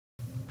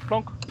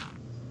Plonk.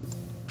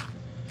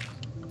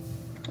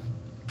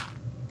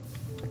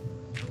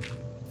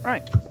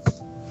 Right.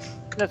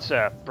 Let's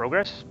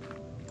progress.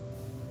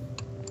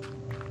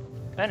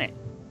 Penny.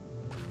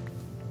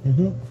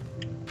 Mm-hmm.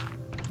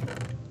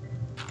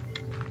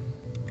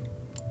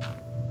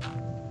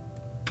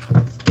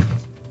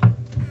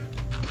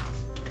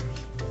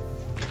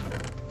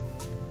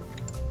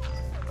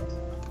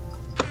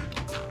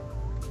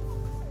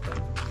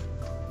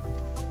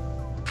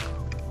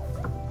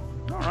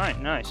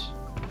 Alright, nice.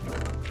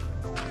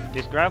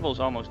 This gravel's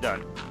almost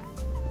done.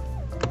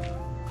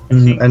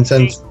 And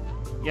since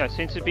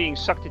since it's being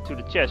sucked into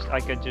the chest, I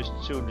can just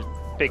sort of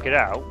pick it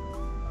out.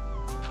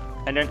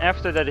 And then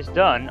after that is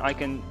done, I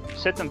can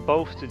set them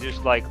both to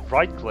just like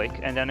right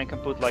click, and then I can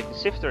put like the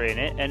sifter in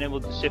it, and it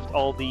will just sift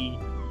all the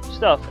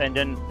stuff, and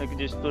then I can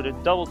just put a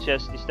double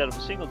chest instead of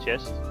a single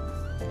chest.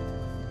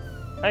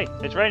 Hey,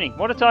 it's raining.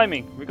 What a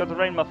timing! We got the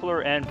rain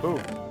muffler and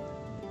boom.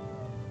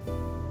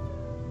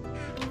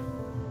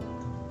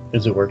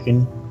 is it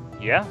working?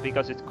 Yeah,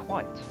 because it's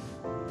quiet.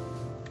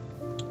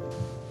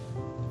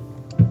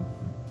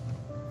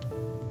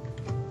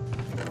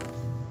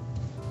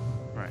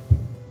 Right.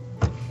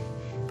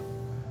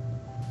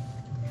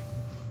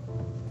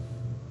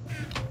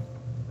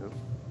 Oop.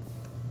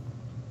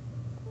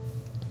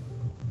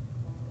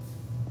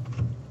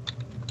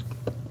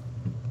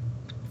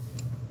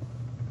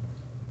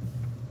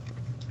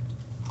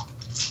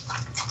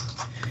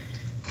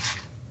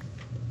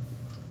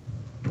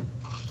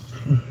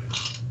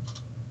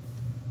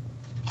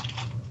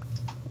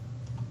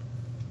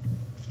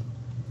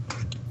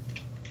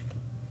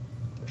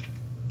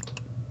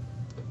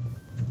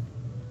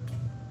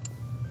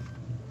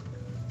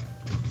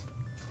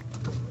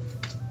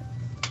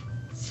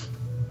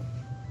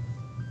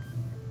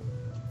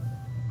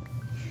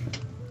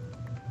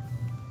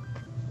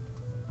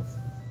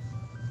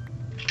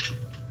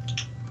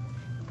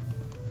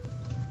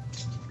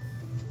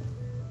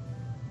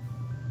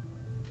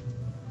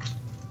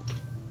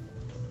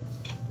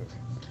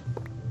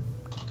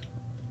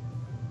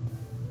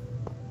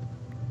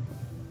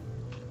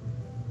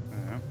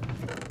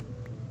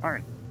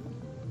 Iron.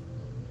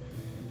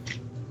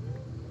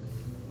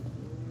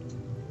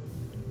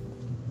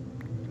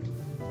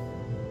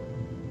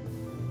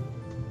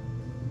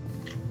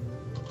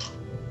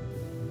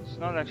 It's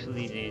not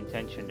actually the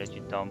intention that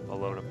you dump a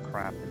load of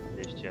crap into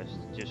this chest,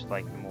 just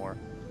like the more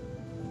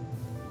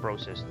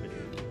processed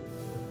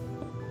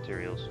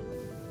materials.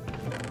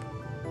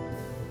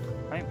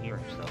 I am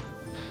hearing stuff.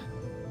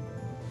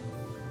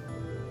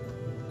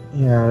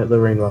 Yeah, the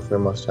rain muffler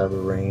must have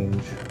a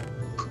range.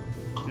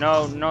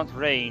 No, not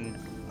rain.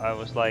 I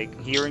was like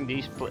hearing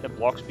these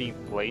blocks being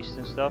placed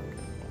and stuff.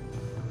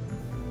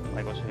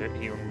 Like I was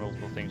hearing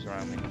multiple things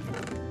around me.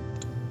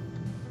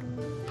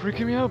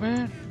 Freaking me out,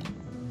 man!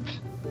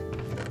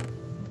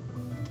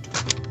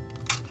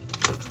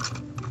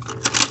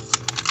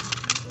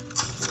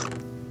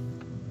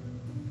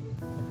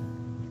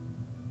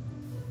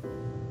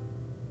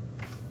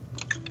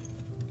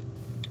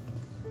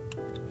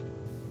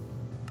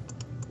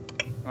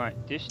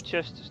 Alright, this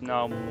chest is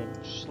now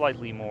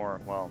slightly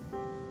more, well,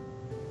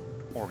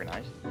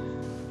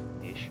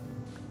 organized-ish.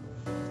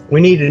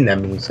 We need an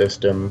ME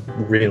system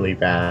really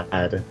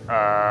bad.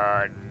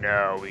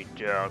 No we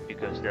don't,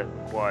 because that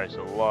requires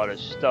a lot of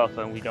stuff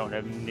and we don't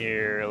have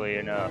nearly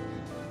enough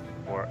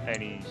for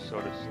any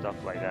sort of stuff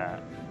like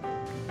that.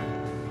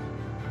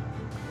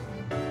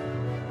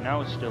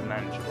 Now it's still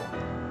manageable.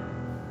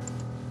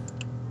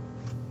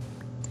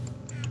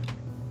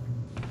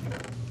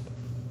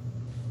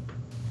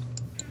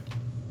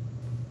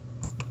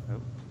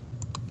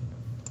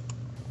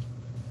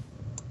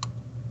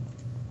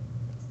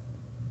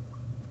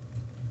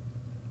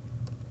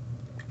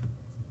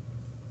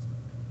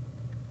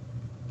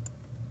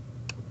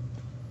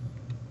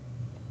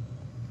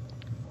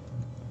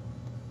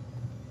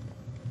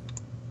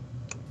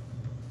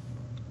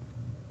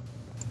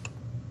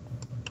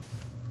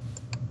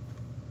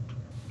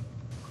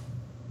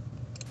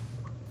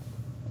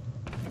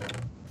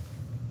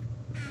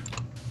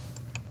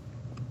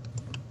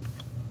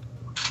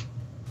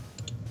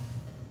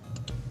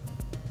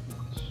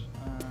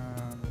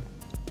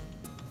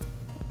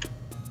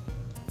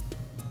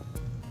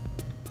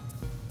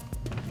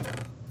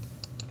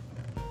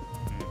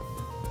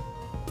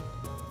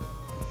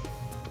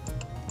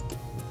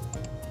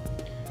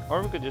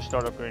 Or we could just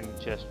start upgrading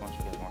the chest once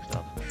we get more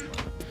stuff.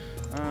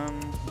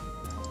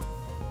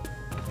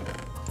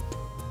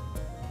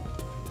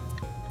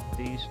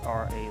 These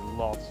are a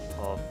lot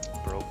of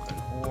broken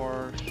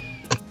ores.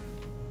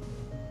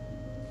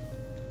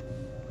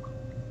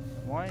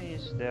 Why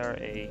is there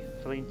a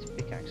flint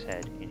pickaxe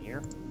head in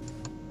here?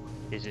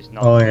 This is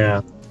not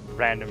a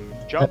random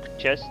junk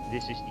chest.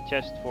 This is the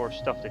chest for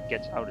stuff that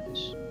gets out of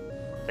this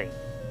thing.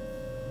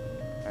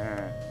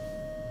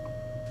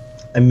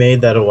 I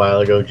made that a while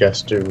ago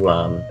just to,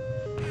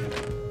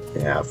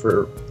 yeah,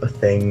 for a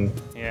thing.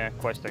 Yeah,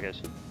 quest, I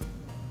guess.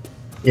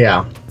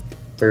 Yeah,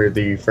 for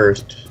the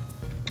first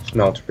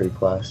smeltery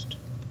quest.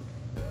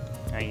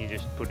 And you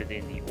just put it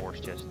in the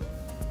ores chest.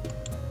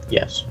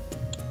 Yes.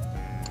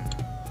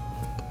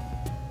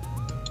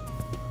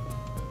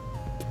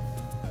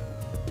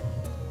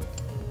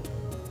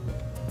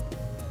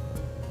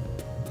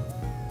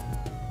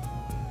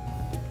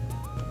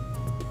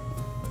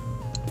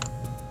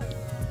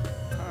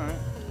 Alright.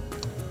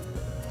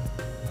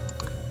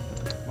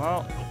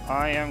 Well,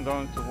 I am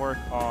going to work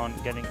on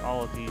getting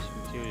all of these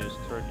materials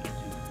turned into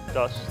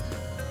dust.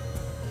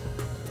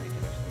 So you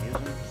can actually use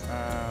them.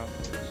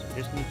 So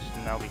this needs to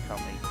now become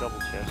a double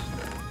chest.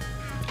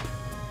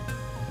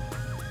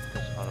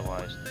 Because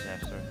otherwise,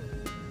 disaster.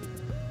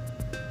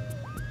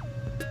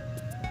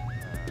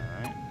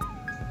 Alright.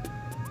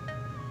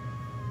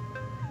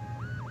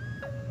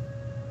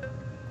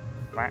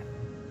 Wah.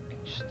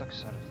 Getting stuck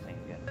inside of the thing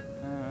again.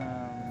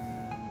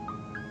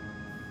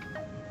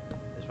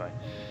 This way.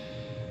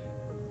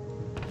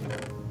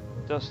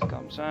 Dust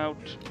comes out.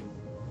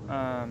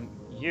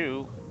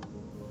 You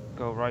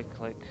go right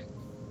click.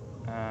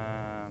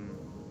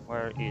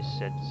 Where is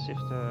it?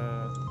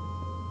 Sifter.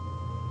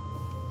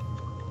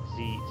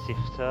 The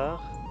sifter.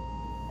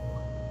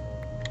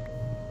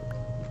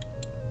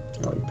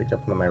 Oh, you picked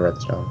up one of my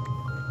redstone.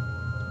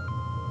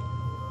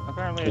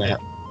 Apparently Can I I have?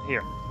 did.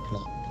 Here.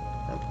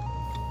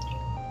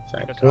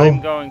 Thank Because you. I'm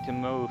going to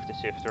move the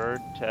sifter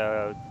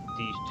to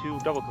these two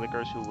double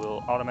clickers who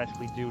will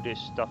automatically do this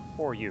stuff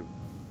for you.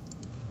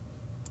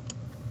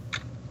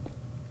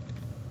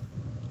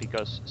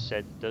 Because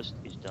said dust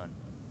is done.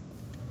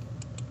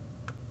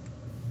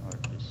 Or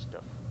this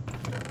stuff.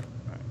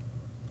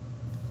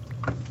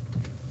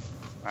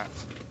 Alright.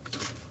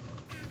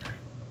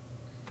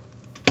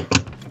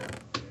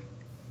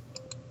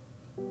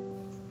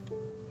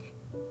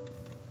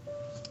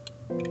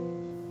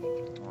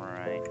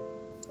 Alright.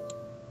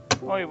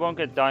 Well, you won't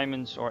get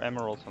diamonds or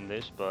emeralds from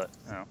this, but,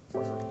 you know,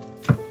 whatever.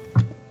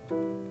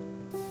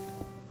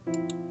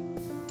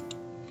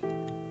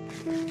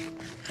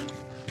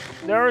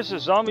 There is a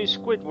zombie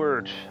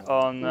Squidward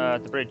on the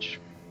bridge.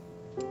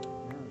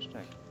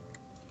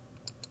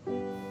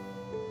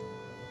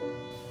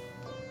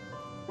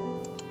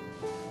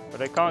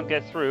 But I can't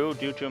get through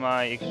due to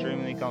my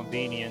extremely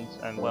convenient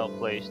and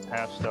well-placed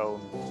half-stone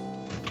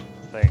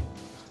thing.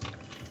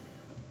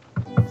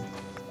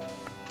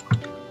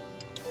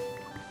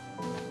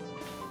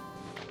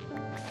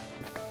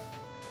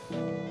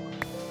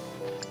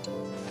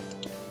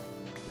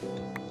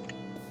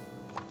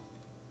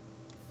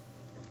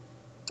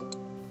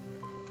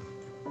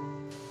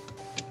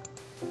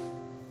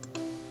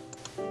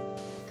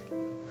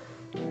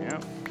 Yeah.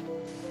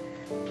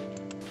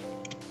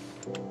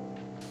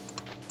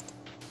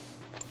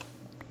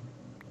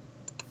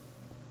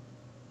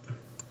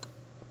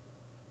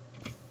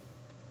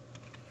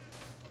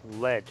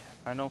 Lead.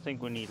 I don't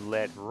think we need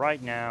lead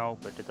right now,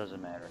 but it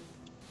doesn't matter.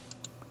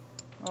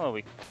 Well,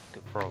 we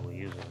could probably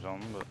use it or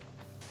something,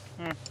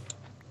 but...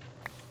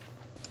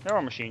 There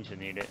are machines that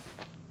need it.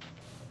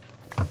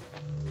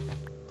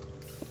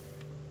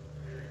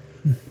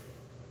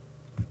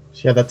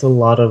 So yeah, that's a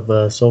lot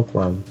of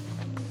silkworm.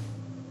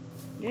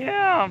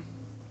 Yeah!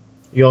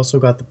 You also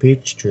got the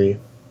peach tree.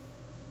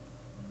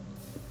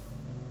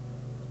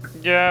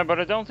 Yeah, but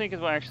I don't think it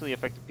will actually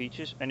affect the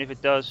peaches, and if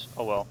it does,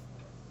 oh well.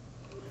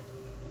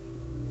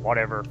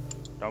 Whatever.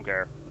 Don't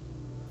care.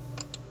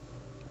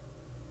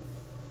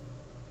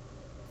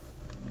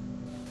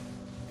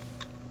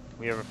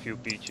 We have a few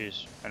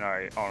peaches, and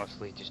I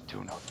honestly just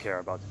do not care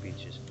about the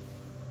peaches.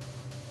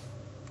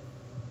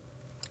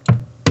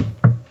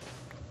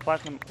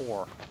 Platinum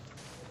ore.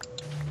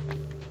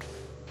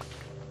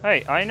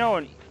 Hey, I know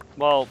an,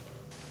 well,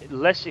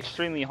 less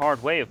extremely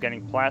hard way of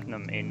getting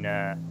platinum in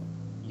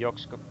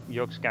Yoke's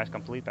Gas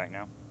Complete Pack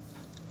now.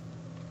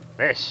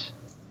 This!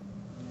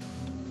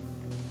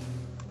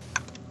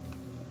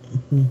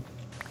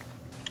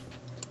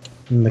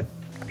 The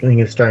thing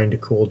is starting to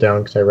cool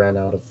down because I ran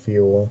out of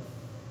fuel.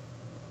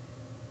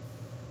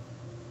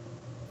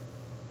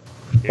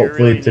 Hopefully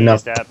really it's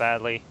enough. That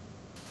badly.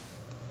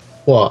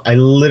 Well, I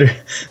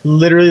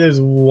literally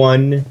there's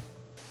one,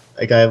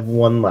 like I have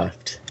one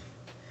left,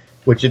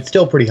 which it's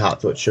still pretty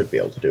hot, so it should be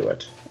able to do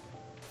it.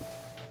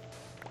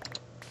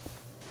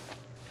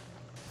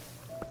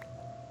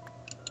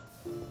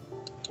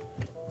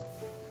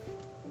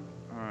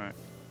 Alright,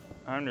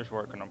 I'm just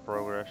working on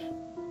progress.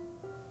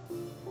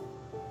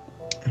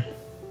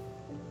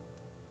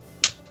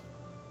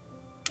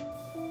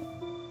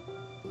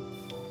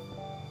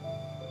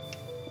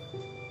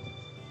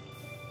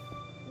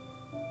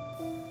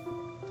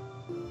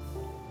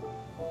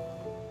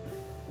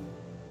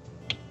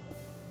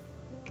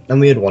 And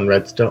we had one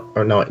redstone,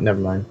 or no, never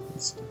mind.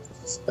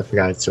 I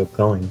forgot it's still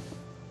going.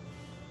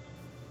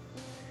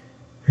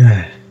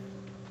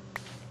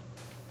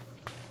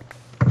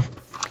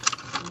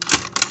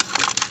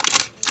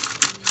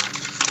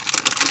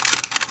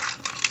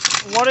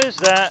 What is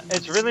that?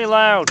 It's really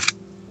loud.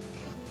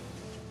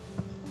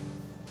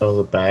 Oh,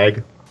 the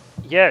bag?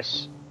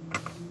 Yes.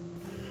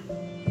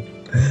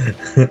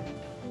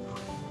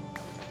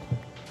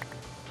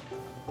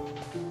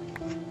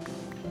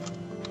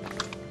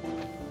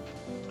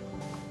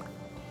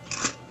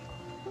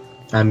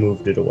 I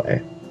moved it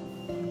away.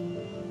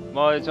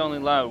 Well, it's only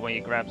loud when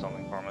you grab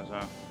something from it, so.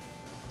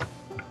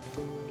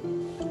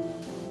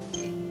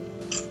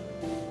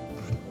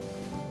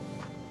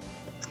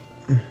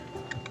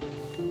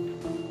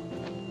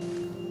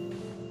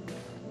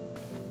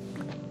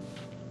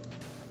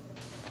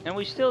 And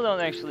we still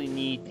don't actually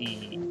need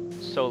the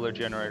solar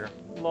generator.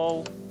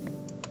 Lol.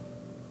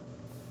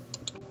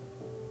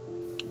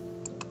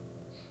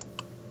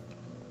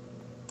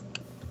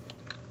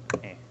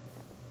 Eh.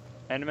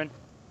 Enderman?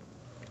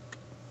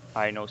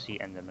 I no see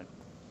Enderman.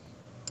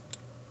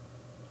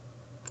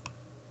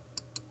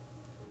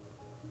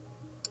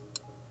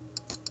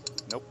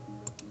 Nope.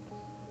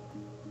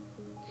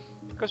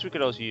 Because we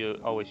could also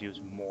always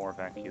use more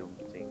vacuum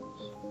things.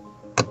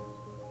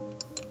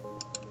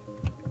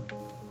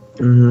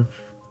 Mm-hmm.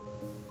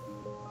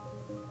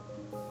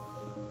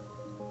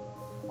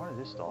 Why did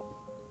this stop?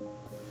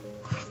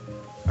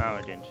 Oh,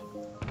 it didn't.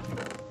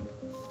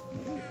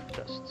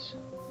 Chests.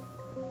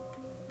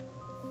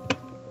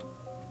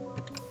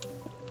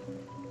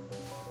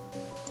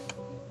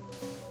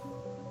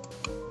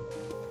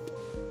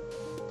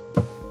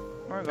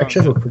 I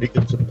actually have a pretty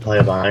good supply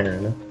of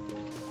iron.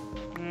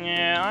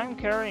 Yeah, I'm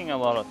carrying a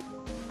lot of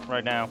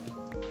right now.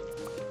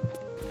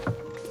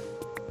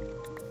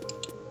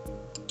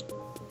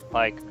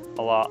 Like,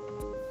 a lot.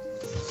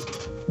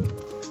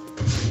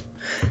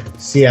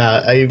 So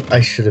yeah,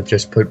 I should have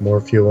just put more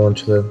fuel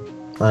into the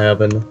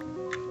oven.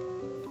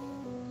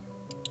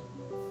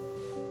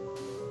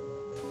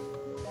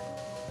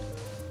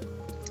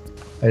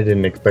 I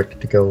didn't expect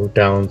it to go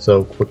down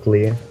so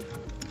quickly.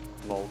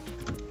 Lol.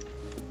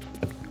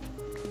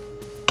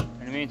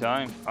 In the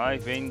meantime,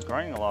 I've been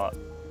grinding a lot.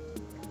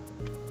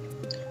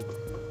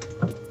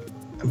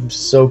 I'm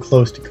so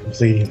close to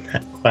completing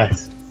that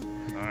quest.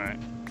 Alright.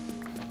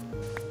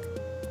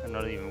 I'm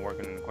not even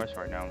working on the quest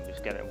right now, I'm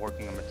just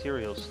working on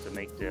materials to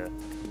make the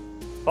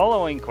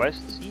following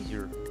quests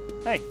easier.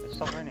 Hey, let's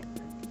stop raining.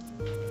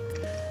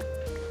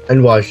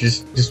 And watch,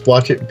 just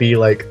watch it be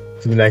like,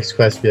 for the next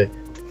quest, be like,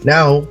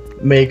 now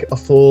make a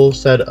full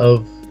set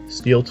of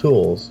steel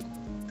tools.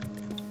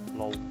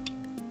 Lol.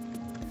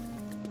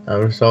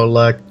 I'm so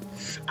like,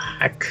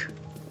 fuck.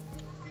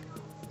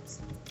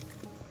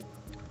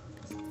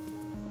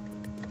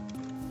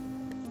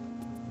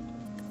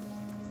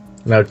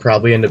 And I'd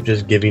probably end up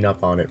just giving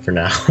up on it for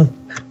now.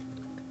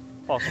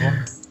 Possible.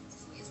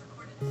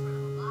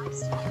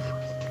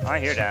 I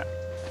hear that.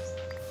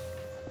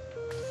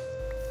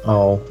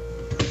 Oh.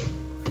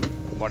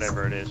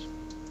 Whatever it is.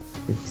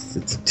 It's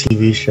a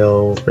TV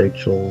show,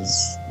 Rachel's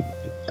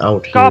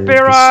out here.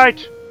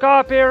 Copyright!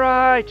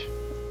 Copyright!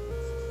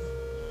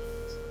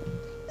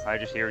 I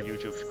just hear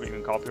YouTube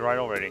screaming copyright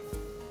already.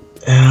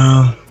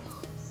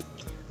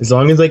 As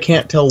long as I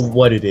can't tell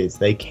what it is,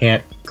 they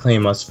can't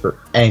claim us for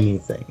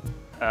anything.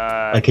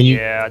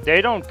 Yeah,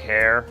 they don't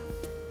care.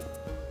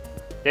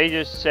 They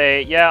just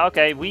say, yeah,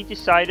 okay, we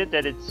decided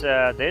that it's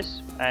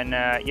this, and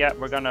yeah,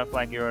 we're gonna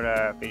flag your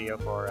video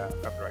for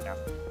copyright now.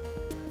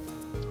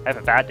 Have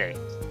a bad day.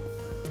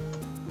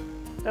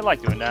 They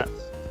like doing that.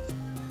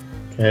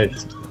 Okay.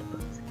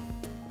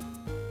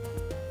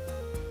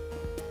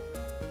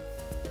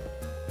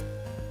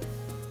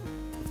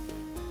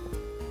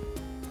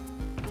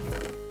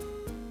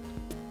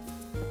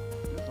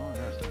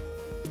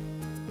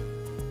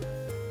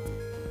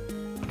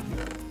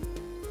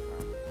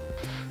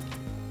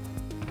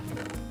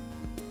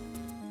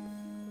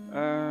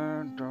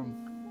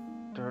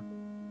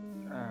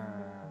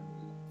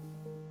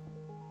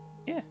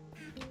 Yeah.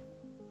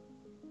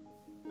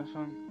 This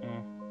one,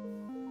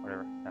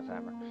 whatever. That's a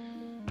hammer.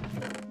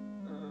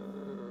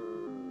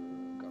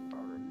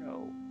 Gunpowder,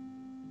 no.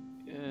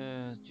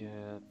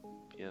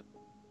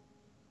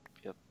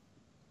 Yep.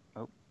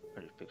 Oh,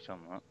 I just picked some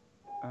up.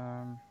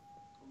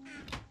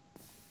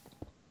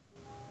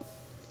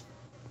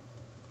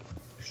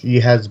 She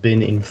has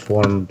been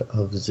informed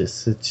of the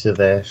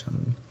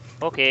situation.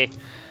 Okay.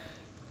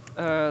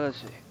 Let's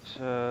see.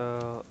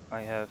 So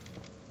I have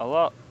a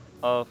lot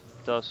of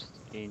dust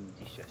in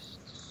the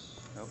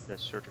chests. Nope,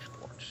 that's Surtur's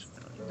quartz.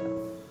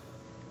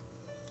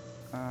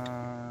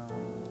 I don't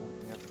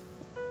need that.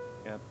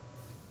 Yep.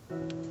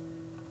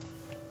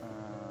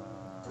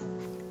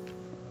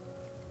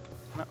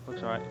 No,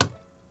 looks alright.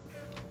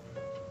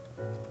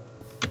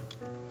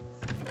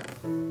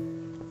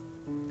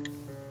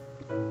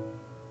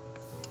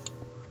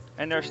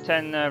 And there's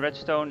 10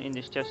 redstone in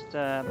this chest,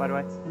 by the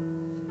way.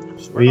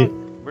 Sweet.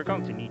 We're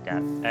going to need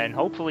that. And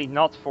hopefully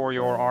not for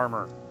your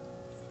armor.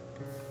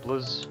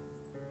 Plus,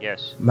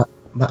 yes. My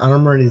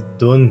armor is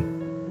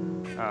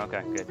done. Oh,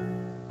 okay, good.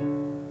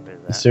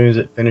 As soon as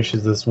it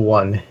finishes this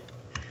one,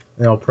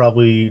 then I'll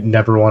probably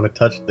never want to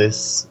touch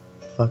this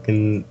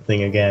fucking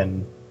thing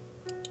again.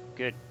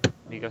 Good,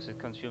 because it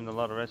consumed a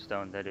lot of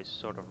redstone that is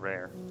sort of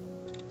rare.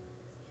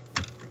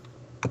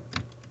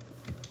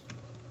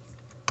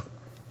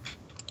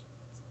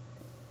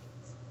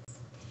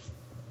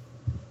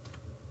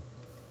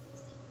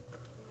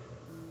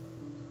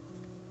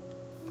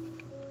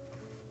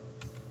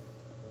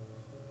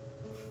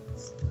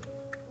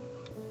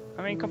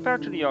 I mean,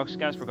 compared to the aux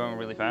scans, we're going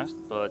really fast,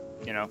 but,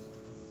 you know.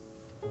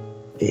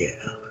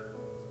 Yeah.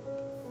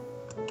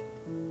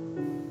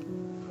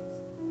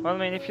 Well, I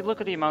mean, if you look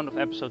at the amount of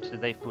episodes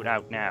that they've put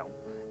out now,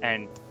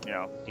 and, you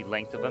know, the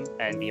length of them,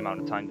 and the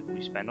amount of time that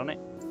we spend on it,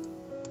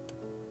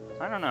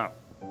 I don't know.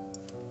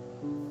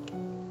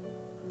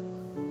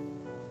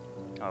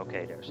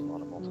 Okay, there's a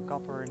lot of molten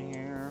copper in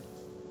here.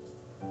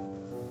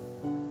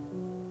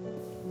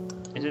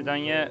 Is it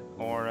done yet,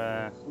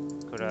 or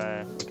could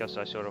I? Because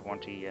I sort of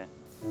want the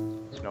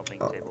smelting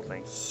table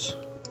thing.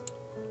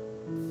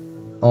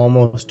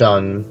 Almost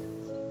done.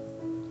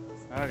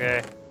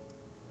 Okay.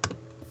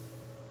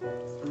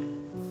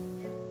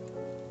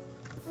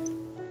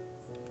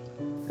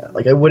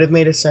 Like, I would have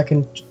made a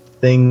second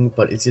thing,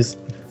 but it's just...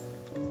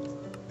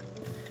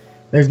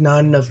 There's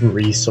not enough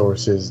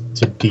resources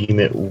to deem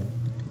it...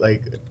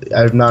 Like,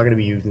 I'm not going to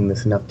be using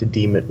this enough to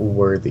deem it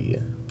worthy.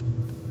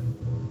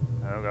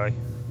 Okay.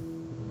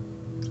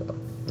 So,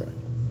 right.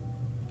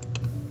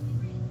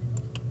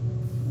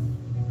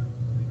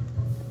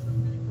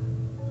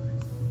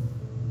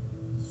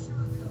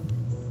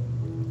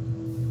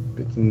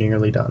 It's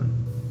nearly done.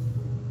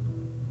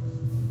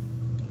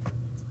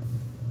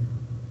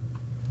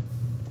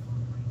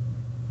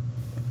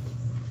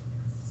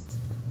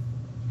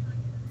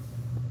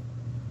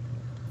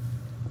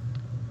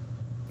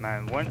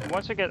 Man,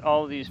 once I get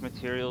all these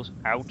materials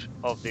out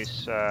of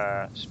this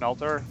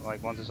smelter,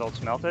 like once it's all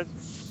smelted,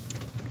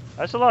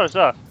 that's a lot of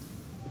stuff.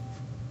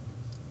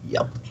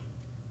 Yep.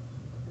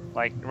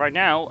 Like, right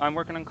now, I'm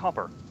working on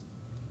copper.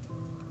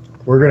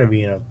 We're going to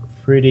be in a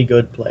pretty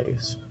good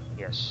place.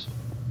 Yes.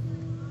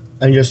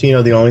 And just, you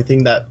know, the only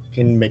thing that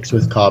can mix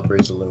with copper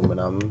is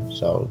aluminum,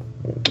 so...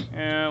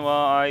 Yeah, well,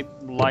 I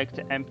like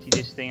to empty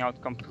this thing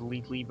out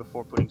completely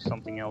before putting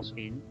something else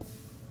in.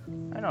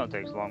 I know it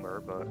takes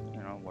longer, but, you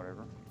know,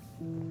 whatever.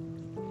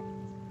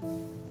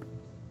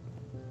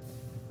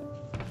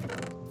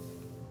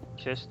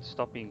 Just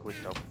stop being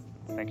glitched up.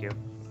 Thank you.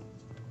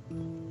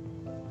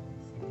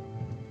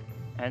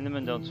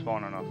 Endermen don't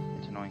spawn enough.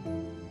 It's annoying.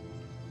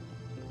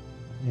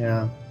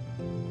 Yeah.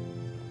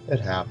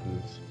 It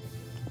happens.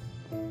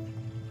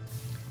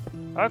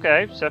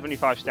 Okay,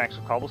 75 stacks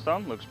of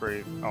cobblestone. Looks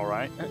pretty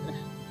alright.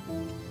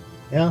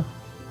 Yeah.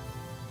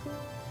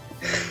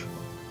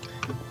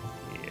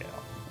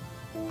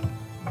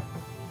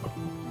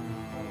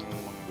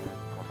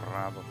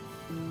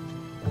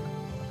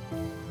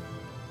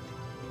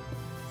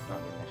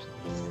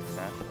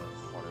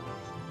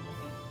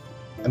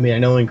 I mean, I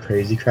know in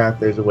Crazy Craft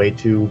there's a way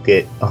to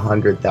get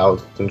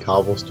 100,000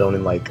 cobblestone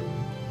in like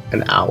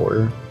an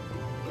hour.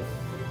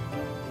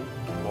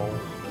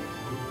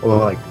 Well,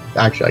 like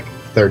actually like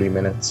 30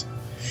 minutes.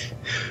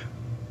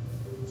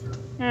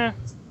 Yeah,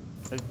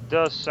 it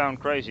does sound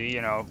crazy,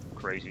 you know,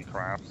 Crazy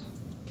Craft.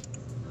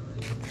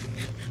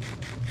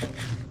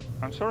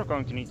 I'm sort of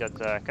going to need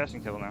that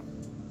casting table now.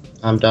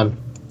 I'm done.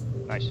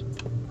 Nice.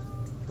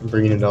 I'm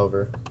bringing it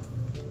over.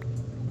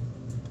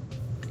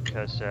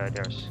 Because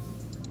there's,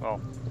 well,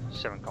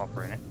 7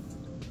 copper in it.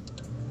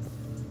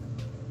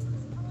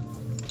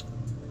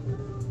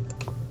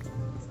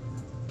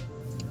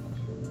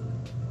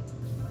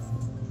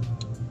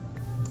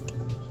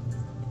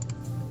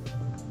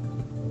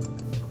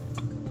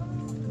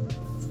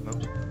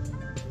 Oops.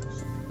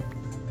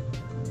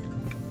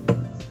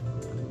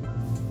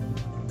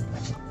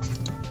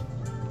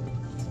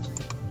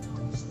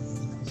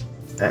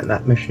 And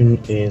that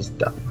mission is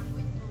done.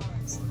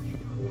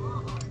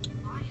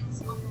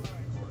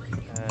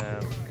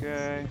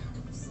 Okay.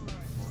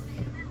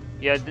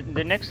 Yeah,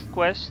 the next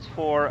quest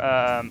for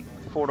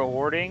the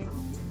hoarding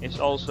is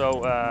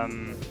also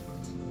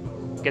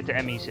get the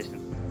ME system.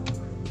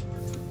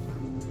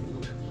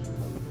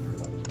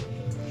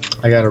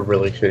 I got a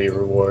really shitty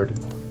reward.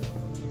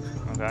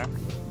 Okay.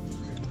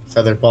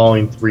 Feather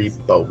Falling 3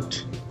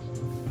 boat.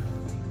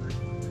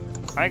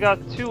 I got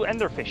 2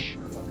 enderfish.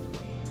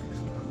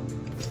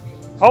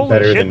 Holy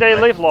Better shit, than they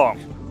live long.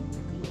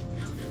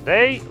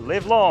 They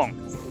live long.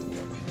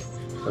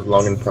 Live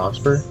long and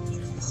prosper.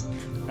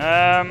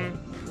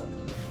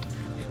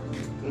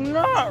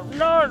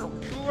 Not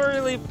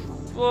really.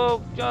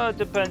 Well, it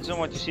depends on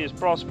what you see as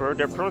prosper.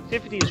 Their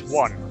productivity is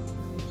 1.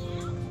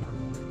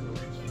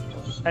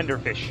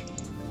 Enderfish.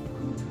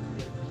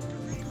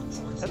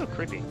 That look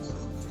creepy.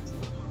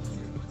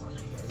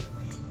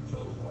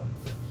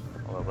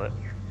 A little bit.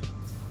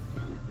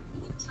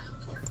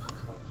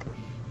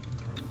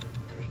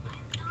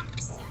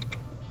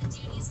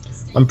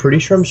 I'm pretty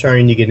sure I'm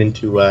starting to get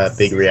into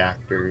big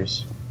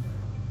reactors.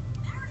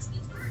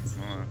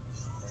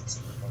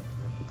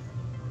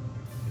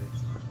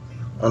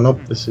 Oh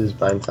nope, this is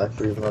Vine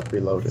Factory. Not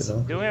reloaded, huh?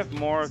 Do we have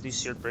more of these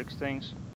seared bricks things?